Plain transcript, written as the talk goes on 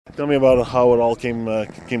Tell me about how it all came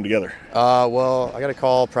together. Well, I got a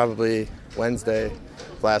call probably Wednesday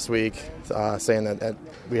last week saying that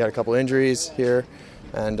we had a couple injuries here,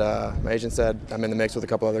 and my agent said I'm in the mix with a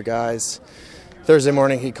couple other guys. Thursday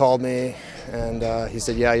morning he called me, and he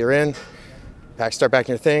said, yeah, you're in. Start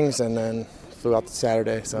packing your things, and then flew out to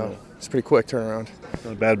Saturday, so it's a pretty quick turnaround.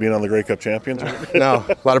 Not bad being on the Grey Cup champions. No,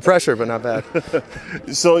 a lot of pressure, but not bad.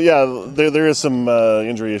 So yeah, there is some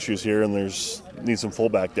injury issues here, and needs some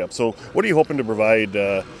fullback depth. So what are you hoping to provide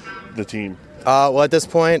the team? Well, at this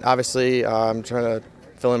point, obviously, I'm trying to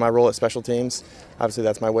fill in my role at special teams. Obviously,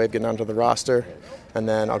 that's my way of getting onto the roster, and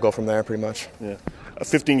then I'll go from there pretty much. Yeah.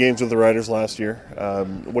 15 games with the Riders last year.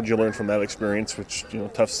 What did you learn from that experience? Which,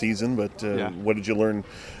 tough season, but what did you learn,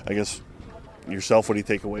 I guess, yourself? What do you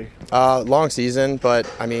take away? Long season,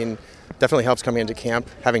 but I mean, definitely helps coming into camp,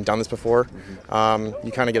 having done this before.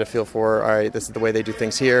 You kind of get a feel for, all right, this is the way they do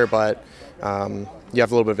things here, but you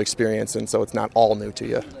have a little bit of experience, and so it's not all new to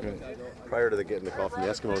you. Prior to getting the call from the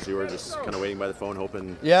Eskimos, you were just kind of waiting by the phone,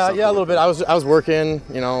 hoping. Yeah, a little bit. I was working,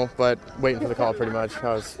 but waiting for the call pretty much.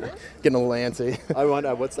 I was getting a little antsy. I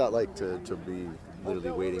wonder, what's that like to be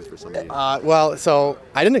literally waiting for somebody? Well, so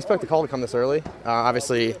I didn't expect the call to come this early.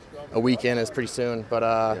 Obviously, a week in is pretty soon,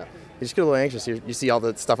 but you just get a little anxious. You see all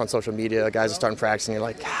the stuff on social media. Guys are starting practicing. You're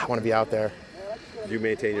like, I want to be out there. Do you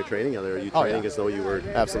maintain your training? Are you training as though you were?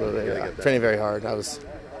 Absolutely, training very hard. I was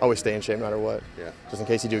always stay in shape no matter what, just in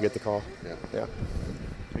case you do get the call. Yeah.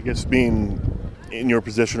 I guess being in your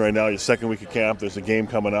position right now, your second week of camp, there's a game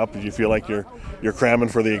coming up. Do you feel like you're cramming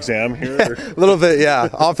for the exam here? A little bit, yeah.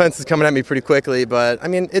 Offense is coming at me pretty quickly, but I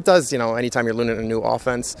mean, it does. Anytime you're learning a new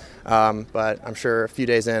offense, but I'm sure a few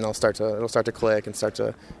days in, it'll start to click and start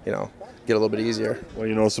to, get a little bit easier. What do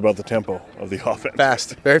you notice about the tempo of the offense?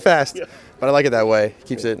 Fast, very fast. Yeah. But I like it that way.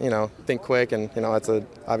 Keeps it, think quick, and that's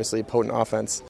obviously a potent offense.